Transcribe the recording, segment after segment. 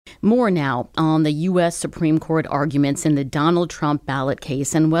More now on the U.S. Supreme Court arguments in the Donald Trump ballot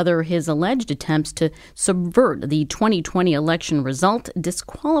case and whether his alleged attempts to subvert the 2020 election result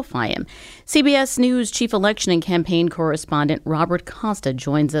disqualify him. CBS News Chief Election and Campaign Correspondent Robert Costa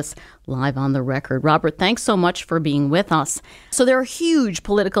joins us live on the record. Robert, thanks so much for being with us. So there are huge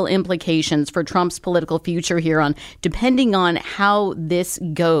political implications for Trump's political future here depending on how this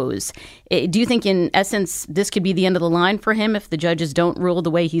goes. Do you think, in essence, this could be the end of the line for him if the judges don't rule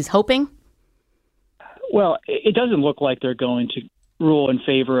the way he's hoping? Well, it doesn't look like they're going to rule in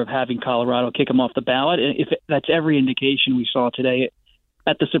favor of having Colorado kick him off the ballot. If that's every indication we saw today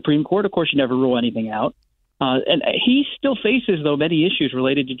at the Supreme Court, of course, you never rule anything out. And he still faces, though, many issues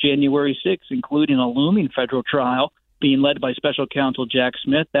related to January 6th, including a looming federal trial being led by special counsel Jack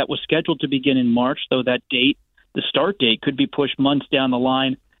Smith. That was scheduled to begin in March, though that date, the start date, could be pushed months down the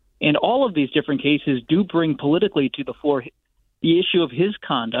line. And all of these different cases do bring politically to the fore the issue of his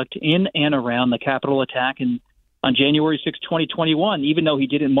conduct in and around the Capitol attack on January 6, 2021. Even though he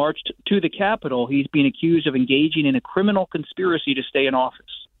didn't march to the Capitol, he's being accused of engaging in a criminal conspiracy to stay in office.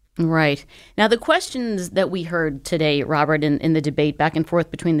 Right. Now, the questions that we heard today, Robert, in the debate back and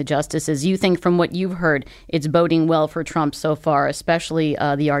forth between the justices, you think from what you've heard, it's boding well for Trump so far, especially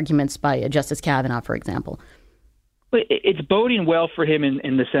the arguments by Justice Kavanaugh, for example? It's boding well for him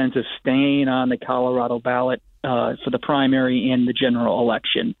in the sense of staying on the Colorado ballot for the primary and the general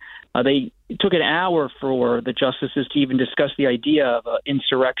election. They took an hour for the justices to even discuss the idea of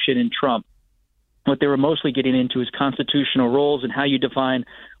insurrection in Trump. What they were mostly getting into is constitutional roles and how you define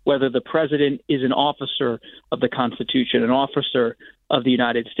whether the president is an officer of the Constitution, an officer of the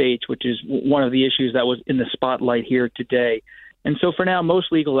United States, which is one of the issues that was in the spotlight here today. And so for now, most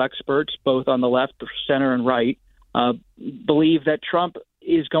legal experts, both on the left, the center, and right, believe that Trump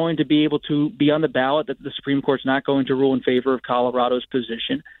is going to be able to be on the ballot, that the Supreme Court's not going to rule in favor of Colorado's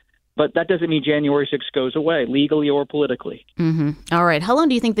position. But that doesn't mean January 6th goes away, legally or politically. Mm-hmm. All right. How long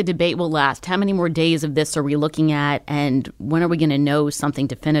do you think the debate will last? How many more days of this are we looking at? And when are we going to know something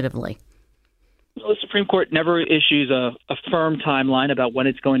definitively? Well, the Supreme Court never issues a firm timeline about when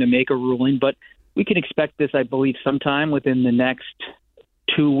it's going to make a ruling, but we can expect this, I believe, sometime within the next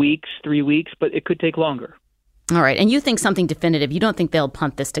 2 weeks, 3 weeks, but it could take longer. All right. And you think something definitive. You don't think they'll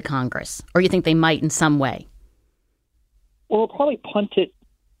punt this to Congress, or you think they might in some way? Well, we'll probably punt it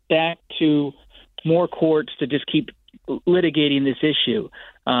back to more courts to just keep litigating this issue.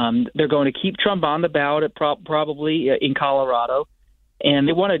 They're going to keep Trump on the ballot probably in Colorado, and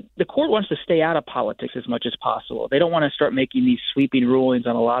the court wants to stay out of politics as much as possible. They don't want to start making these sweeping rulings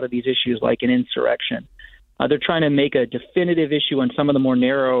on a lot of these issues like an insurrection. They're trying to make a definitive issue on some of the more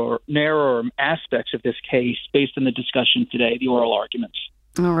narrower aspects of this case based on the discussion today, the oral arguments.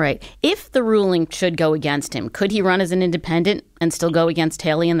 All right. If the ruling should go against him, could he run as an independent and still go against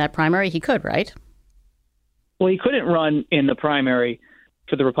Haley in that primary? He could, right? Well, he couldn't run in the primary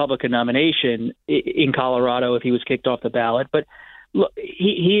for the Republican nomination in Colorado if he was kicked off the ballot. But look,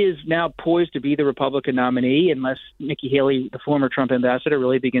 he is now poised to be the Republican nominee unless Nikki Haley, the former Trump ambassador,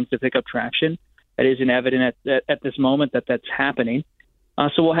 really begins to pick up traction. That isn't evident at this moment that that's happening.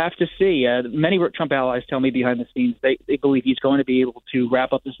 So we'll have to see. Many Trump allies tell me behind the scenes they believe he's going to be able to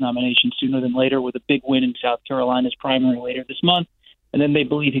wrap up this nomination sooner than later with a big win in South Carolina's primary later this month. And then they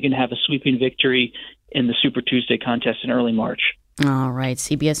believe he can have a sweeping victory in the Super Tuesday contest in early March. All right.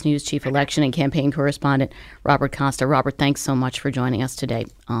 CBS News Chief Election and Campaign Correspondent Robert Costa. Robert, thanks so much for joining us today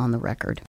on The Record.